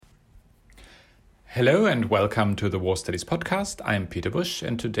Hello and welcome to the War Studies podcast. I'm Peter Busch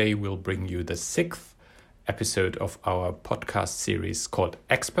and today we'll bring you the 6th episode of our podcast series called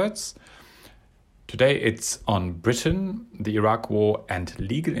Experts. Today it's on Britain, the Iraq War and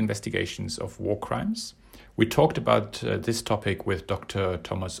legal investigations of war crimes. We talked about this topic with Dr.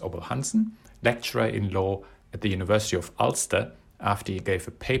 Thomas Obel-Hansen, lecturer in law at the University of Ulster, after he gave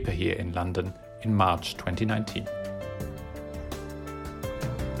a paper here in London in March 2019.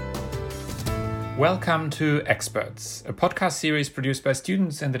 Welcome to Experts, a podcast series produced by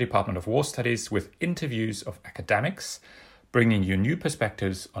students in the Department of War Studies with interviews of academics, bringing you new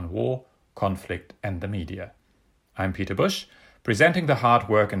perspectives on war, conflict and the media. I'm Peter Busch, presenting the hard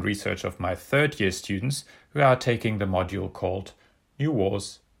work and research of my third-year students who are taking the module called New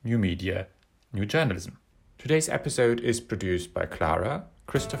Wars, New Media, New Journalism. Today's episode is produced by Clara,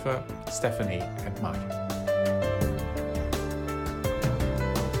 Christopher, Stephanie and Maya.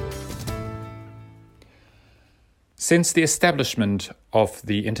 Since the establishment of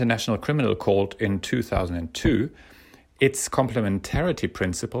the International Criminal Court in 2002, its complementarity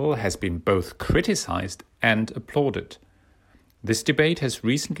principle has been both criticized and applauded. This debate has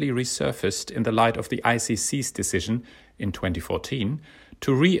recently resurfaced in the light of the ICC's decision in 2014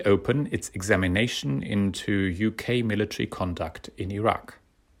 to reopen its examination into UK military conduct in Iraq.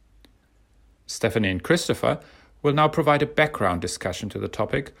 Stephanie and Christopher will now provide a background discussion to the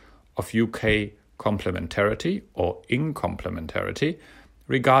topic of UK complementarity or incomplementarity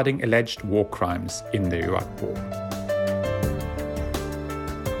regarding alleged war crimes in the Iraq War.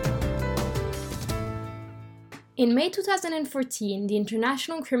 In May 2014, the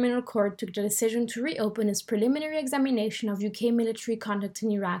International Criminal Court took the decision to reopen its preliminary examination of UK military conduct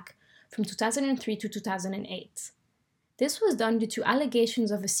in Iraq from 2003 to 2008. This was done due to allegations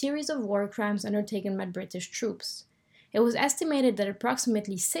of a series of war crimes undertaken by British troops. It was estimated that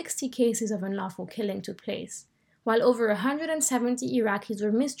approximately 60 cases of unlawful killing took place, while over 170 Iraqis were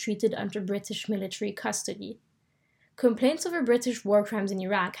mistreated under British military custody. Complaints over British war crimes in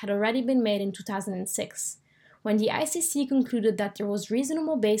Iraq had already been made in 2006, when the ICC concluded that there was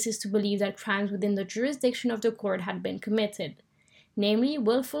reasonable basis to believe that crimes within the jurisdiction of the court had been committed, namely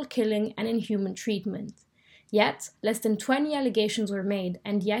willful killing and inhuman treatment. Yet, less than 20 allegations were made,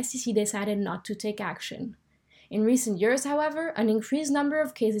 and the ICC decided not to take action. In recent years, however, an increased number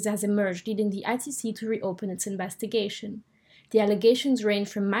of cases has emerged, leading the ICC to reopen its investigation. The allegations range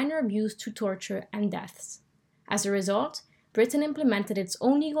from minor abuse to torture and deaths. As a result, Britain implemented its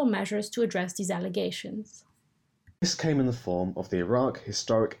own legal measures to address these allegations. This came in the form of the Iraq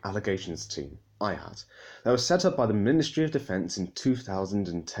Historic Allegations Team, IHAT, that was set up by the Ministry of Defence in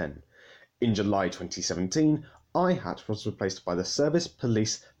 2010. In July 2017, IHAT was replaced by the Service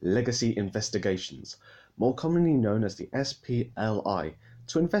Police Legacy Investigations, more commonly known as the SPLI,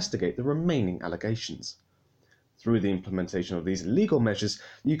 to investigate the remaining allegations. Through the implementation of these legal measures,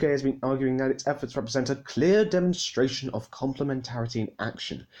 the UK has been arguing that its efforts represent a clear demonstration of complementarity in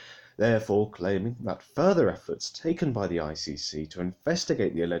action, therefore claiming that further efforts taken by the ICC to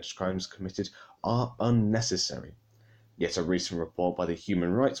investigate the alleged crimes committed are unnecessary. Yet a recent report by the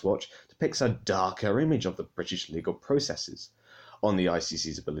Human Rights Watch depicts a darker image of the British legal processes, on the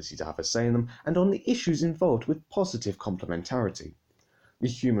ICC's ability to have a say in them, and on the issues involved with positive complementarity. The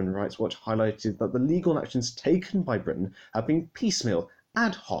Human Rights Watch highlighted that the legal actions taken by Britain have been piecemeal,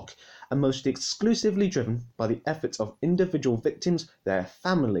 ad hoc, and mostly exclusively driven by the efforts of individual victims, their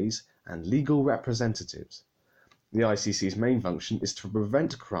families, and legal representatives. The ICC's main function is to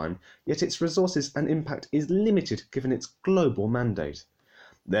prevent crime, yet its resources and impact is limited given its global mandate.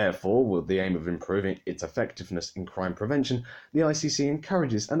 Therefore, with the aim of improving its effectiveness in crime prevention, the ICC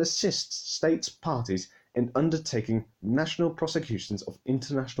encourages and assists states parties in undertaking national prosecutions of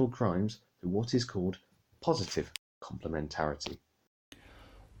international crimes through what is called positive complementarity.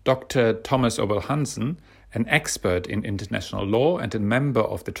 Dr. Thomas Obel-Hansen, an expert in international law and a member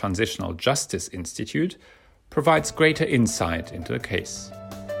of the Transitional Justice Institute, provides greater insight into the case.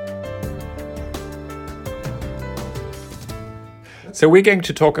 So we're going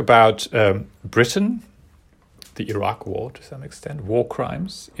to talk about Britain, the Iraq War to some extent, war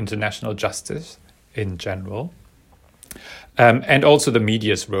crimes, international justice in general, and also the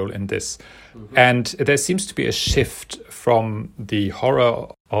media's role in this. Mm-hmm. And there seems to be a shift from the horror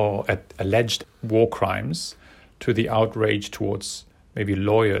or alleged war crimes to the outrage towards maybe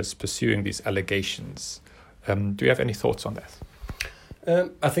lawyers pursuing these allegations. Do you have any thoughts on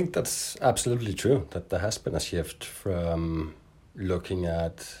that? I think that's absolutely true, that there has been a shift from looking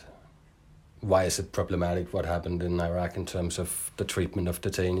at why is it problematic what happened in Iraq in terms of the treatment of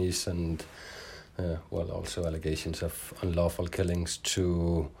detainees and also allegations of unlawful killings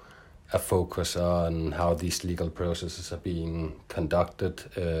to a focus on how these legal processes are being conducted.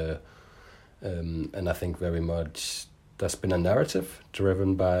 And I think very much there's been a narrative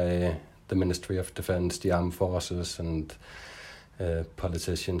driven by the Ministry of Defense, the armed forces, and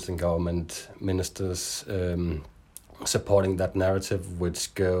politicians and government ministers supporting that narrative,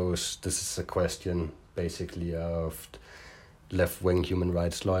 which goes, this is a question basically of left-wing human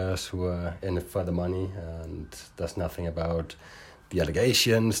rights lawyers who are in it for the money, and there's nothing about the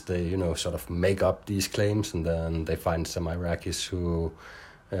allegations. They, sort of make up these claims, and then they find some Iraqis who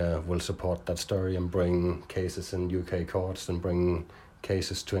will support that story and bring cases in UK courts and bring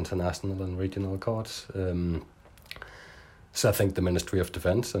cases to international and regional courts. So I think the Ministry of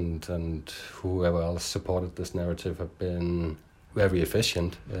Defense and whoever else supported this narrative have been very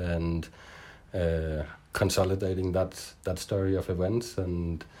efficient and consolidating that story of events,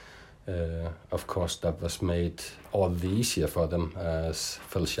 and of course that was made all the easier for them as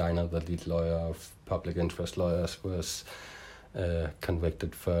Phil Shiner, the lead lawyer of public interest lawyers, was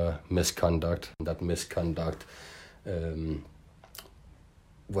convicted for misconduct. That misconduct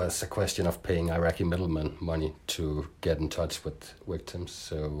was a question of paying Iraqi middlemen money to get in touch with victims.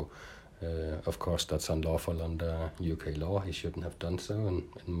 So of course that's unlawful under UK law. He shouldn't have done so in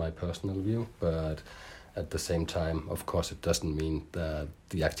my personal view, but at the same time, of course, it doesn't mean that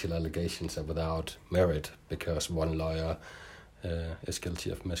the actual allegations are without merit because one lawyer is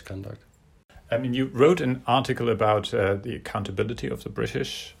guilty of misconduct. I mean, you wrote an article about the accountability of the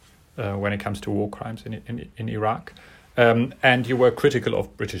British when it comes to war crimes in Iraq, and you were critical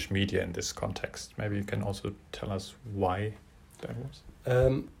of British media in this context. Maybe you can also tell us why that was.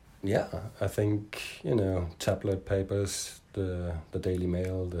 Yeah, I think, tabloid papers, the Daily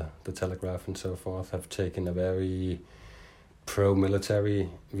Mail, the Telegraph and so forth have taken a very pro-military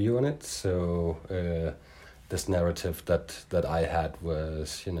view on it. So this narrative that I had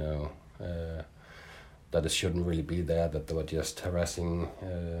was, that it shouldn't really be there, that they were just harassing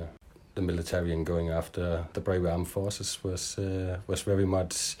the military and going after the brave armed forces was very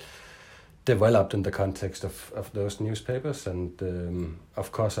much developed in the context of those newspapers. And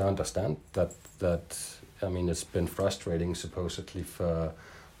of course I understand that it's been frustrating supposedly for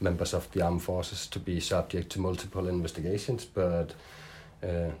members of the armed forces to be subject to multiple investigations, but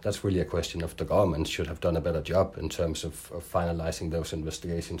that's really a question of the government should have done a better job in terms of finalizing those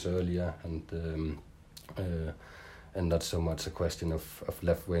investigations earlier, and not so much a question of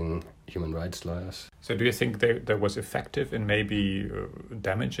left-wing human rights lawyers. So do you think that was effective in maybe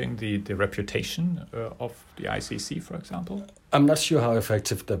damaging the reputation of the ICC, for example? I'm not sure how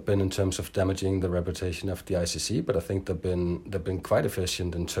effective they've been in terms of damaging the reputation of the ICC, but I think they've been quite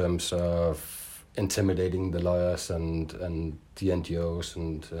efficient in terms of intimidating the lawyers and the NGOs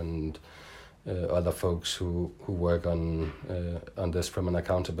and other folks who work on this from an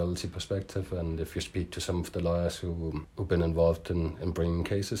accountability perspective. And if you speak to some of the lawyers who've been involved in bringing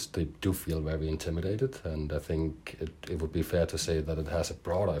cases, they do feel very intimidated. And I think it would be fair to say that it has a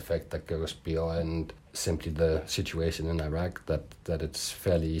broader effect that goes beyond simply the situation in Iraq, that it's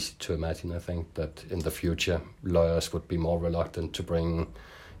fairly easy to imagine, I think, that in the future lawyers would be more reluctant to bring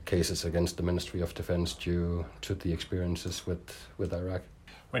cases against the Ministry of Defense due to the experiences with Iraq.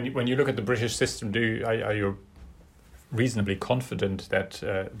 When you look at the British system, are you reasonably confident that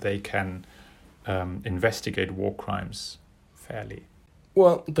they can investigate war crimes fairly?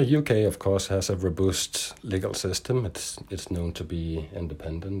 Well, the UK, of course, has a robust legal system. It's known to be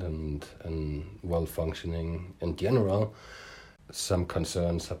independent and well-functioning in general. Some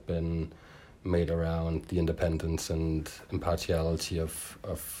concerns have been made around the independence and impartiality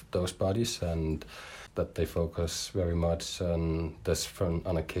of those bodies, and that they focus very much on this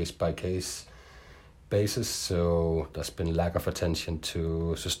on a case-by-case basis. So there's been lack of attention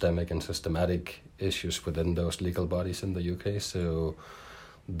to systemic and systematic issues within those legal bodies in the UK. So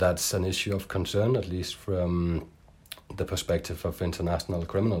that's an issue of concern, at least from the perspective of international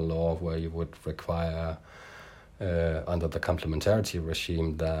criminal law, where you would require under the complementarity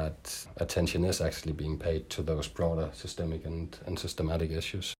regime that attention is actually being paid to those broader systemic and systematic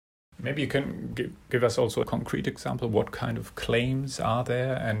issues. Maybe you can give us also a concrete example. What kind of claims are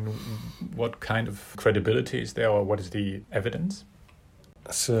there and what kind of credibility is there, or what is the evidence?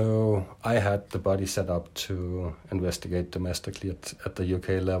 So I had the body set up to investigate domestically at the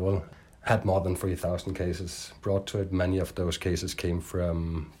UK level. Had more than 3,000 cases brought to it. Many of those cases came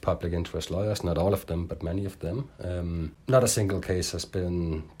from public interest lawyers, not all of them, but many of them. Not a single case has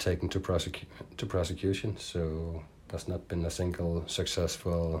been taken to prosecution, so there's not been a single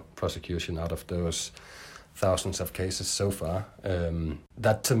successful prosecution out of those thousands of cases so far.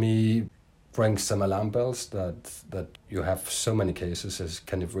 That to me rings some alarm bells that you have so many cases.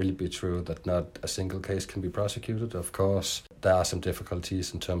 Can it really be true that not a single case can be prosecuted? Of course, there are some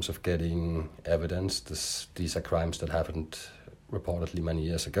difficulties in terms of getting evidence. These are crimes that happened reportedly many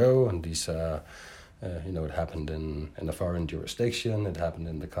years ago, and these are, it happened in a foreign jurisdiction, it happened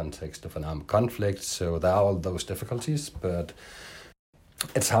in the context of an armed conflict, so there are all those difficulties, but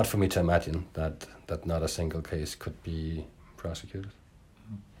it's hard for me to imagine that not a single case could be prosecuted.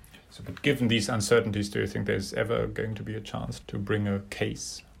 So, but given these uncertainties, do you think there's ever going to be a chance to bring a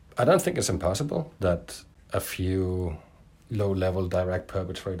case? I don't think it's impossible that a few low-level direct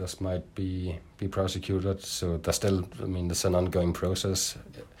perpetrators might be prosecuted. So there's an ongoing process.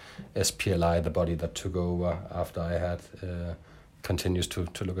 SPLI, the body that took over after IHAT, continues to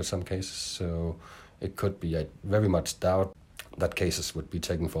look at some cases. So it could be, I very much doubt that cases would be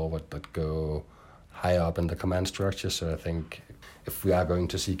taken forward that go higher up in the command structure. So I think if we are going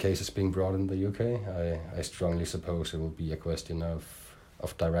to see cases being brought in the UK, I strongly suppose it will be a question of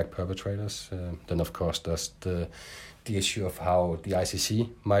direct perpetrators. Then, of course, there's the issue of how the ICC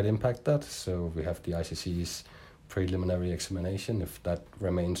might impact that. So we have the ICC's preliminary examination. If that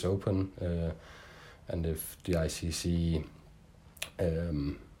remains open, and if the ICC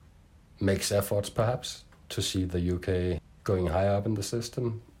makes efforts, perhaps, to see the UK going higher up in the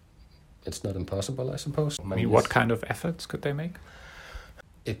system, it's not impossible, I suppose. I mean, what kind of efforts could they make?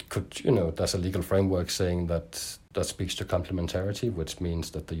 It could, there's a legal framework saying that speaks to complementarity, which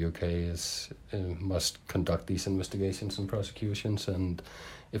means that the UK must conduct these investigations and prosecutions, and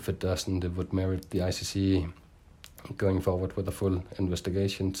if it doesn't, it would merit the ICC going forward with a full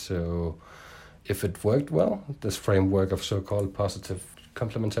investigation. So if it worked well, this framework of so-called positive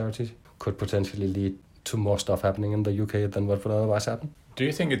complementarity could potentially lead to more stuff happening in the UK than what would otherwise happen. Do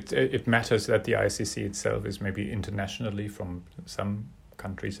you think it matters that the ICC itself is maybe internationally, from some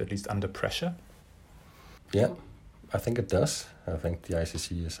countries at least, under pressure? Yeah, I think it does. I think the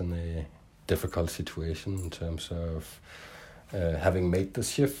ICC is in a difficult situation in terms of having made the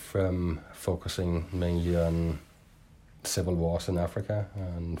shift from focusing mainly on civil wars in Africa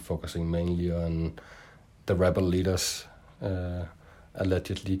and focusing mainly on the rebel leaders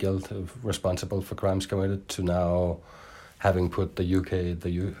allegedly responsible for crimes committed, to now having put the UK,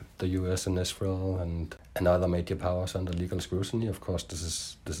 the US and Israel and other major powers under legal scrutiny. Of course, this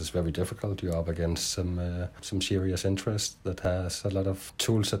is very difficult. You're up against some serious interest that has a lot of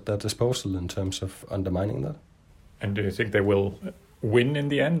tools at their disposal in terms of undermining that. And do you think they will win in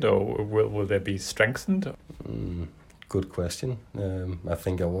the end, or will they be strengthened? Good question. I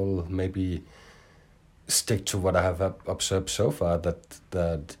think I will maybe stick to what I have observed so far,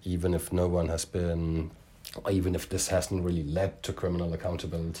 that even if no one has been, or even if this hasn't really led to criminal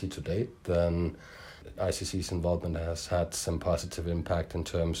accountability to date, then ICC's involvement has had some positive impact in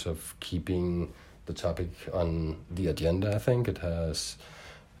terms of keeping the topic on the agenda. I think it has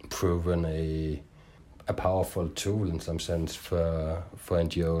proven a powerful tool in some sense for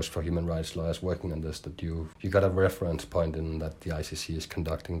NGOs, for human rights lawyers working on this, that you got a reference point in that the ICC is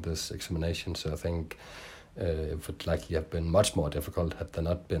conducting this examination. So I think it would likely have been much more difficult had there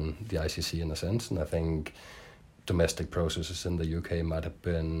not been the ICC in a sense, and I think domestic processes in the UK might have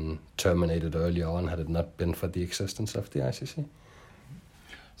been terminated earlier on had it not been for the existence of the ICC.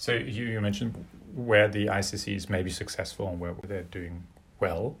 So you mentioned where the ICC is maybe successful and where they're doing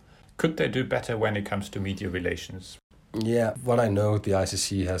well. Could they do better when it comes to media relations? Yeah, what I know, the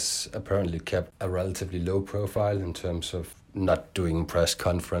ICC has apparently kept a relatively low profile in terms of not doing press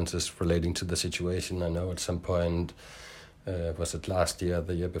conferences relating to the situation. I know at some point, was it last year,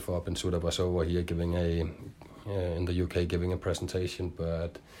 the year before, Bensouda was over here in the UK giving a presentation,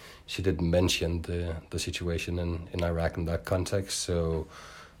 but she didn't mention the situation in Iraq in that context. So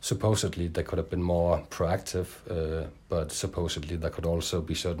supposedly they could have been more proactive, but supposedly there could also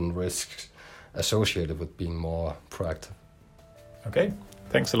be certain risks associated with being more proactive. Okay,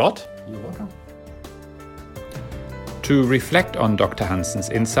 thanks a lot. You're welcome. To reflect on Dr. Hansen's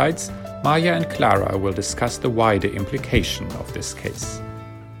insights, Maja and Clara will discuss the wider implication of this case.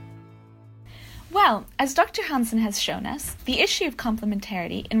 Well, as Dr. Hansen has shown us, the issue of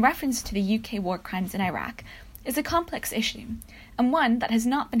complementarity in reference to the UK war crimes in Iraq is a complex issue, and one that has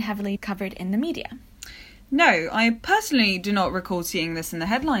not been heavily covered in the media. No, I personally do not recall seeing this in the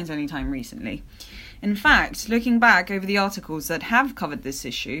headlines anytime recently. In fact, looking back over the articles that have covered this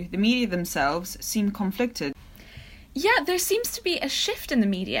issue, the media themselves seem conflicted. Yeah, there seems to be a shift in the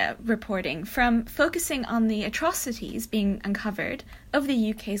media reporting from focusing on the atrocities being uncovered of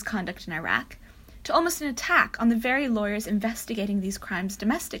the UK's conduct in Iraq to almost an attack on the very lawyers investigating these crimes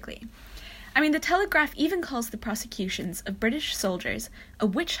domestically. I mean, the Telegraph even calls the prosecutions of British soldiers a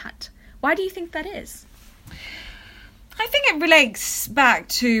witch hunt, Why do you think that is? I think it relates back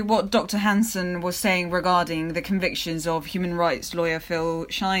to what Dr. Hansen was saying regarding the convictions of human rights lawyer Phil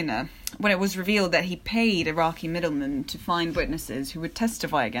Shiner, when it was revealed that he paid Iraqi middlemen to find witnesses who would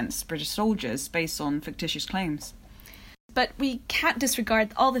testify against British soldiers based on fictitious claims. But we can't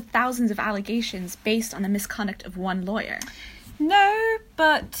disregard all the thousands of allegations based on the misconduct of one lawyer. No,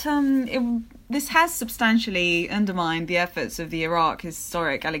 but this has substantially undermined the efforts of the Iraq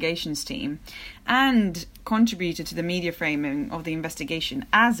Historic Allegations Team and contributed to the media framing of the investigation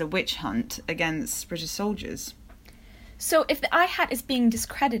as a witch hunt against British soldiers. So if the IHAT is being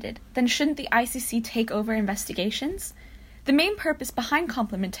discredited, then shouldn't the ICC take over investigations? The main purpose behind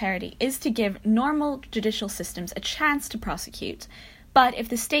complementarity is to give normal judicial systems a chance to prosecute, but if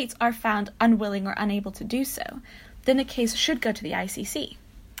the states are found unwilling or unable to do so, then the case should go to the ICC.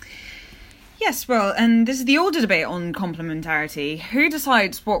 Yes, well, and this is the older debate on complementarity. Who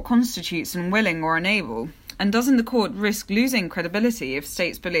decides what constitutes unwilling or unable? And doesn't the court risk losing credibility if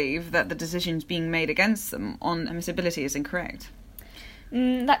states believe that the decisions being made against them on admissibility is incorrect?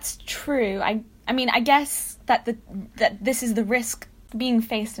 That's true. I guess that this is the risk being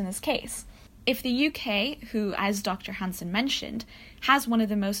faced in this case. If the UK, who, as Dr. Hansen mentioned, has one of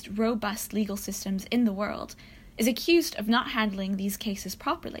the most robust legal systems in the world, is accused of not handling these cases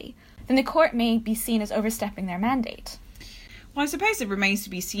properly, then the court may be seen as overstepping their mandate. Well, I suppose it remains to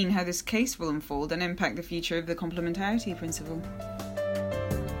be seen how this case will unfold and impact the future of the complementarity principle.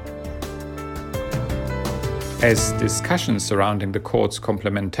 As discussions surrounding the court's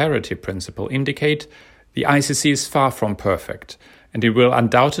complementarity principle indicate, the ICC is far from perfect, and it will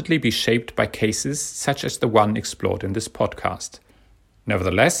undoubtedly be shaped by cases such as the one explored in this podcast.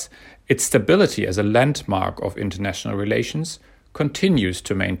 Nevertheless, its stability as a landmark of international relations continues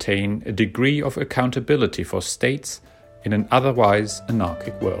to maintain a degree of accountability for states in an otherwise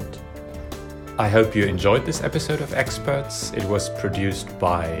anarchic world. I hope you enjoyed this episode of Experts. It was produced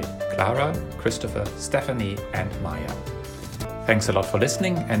by Clara, Christopher, Stephanie, and Maya. Thanks a lot for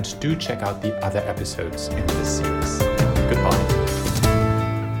listening, and do check out the other episodes in this series. Goodbye.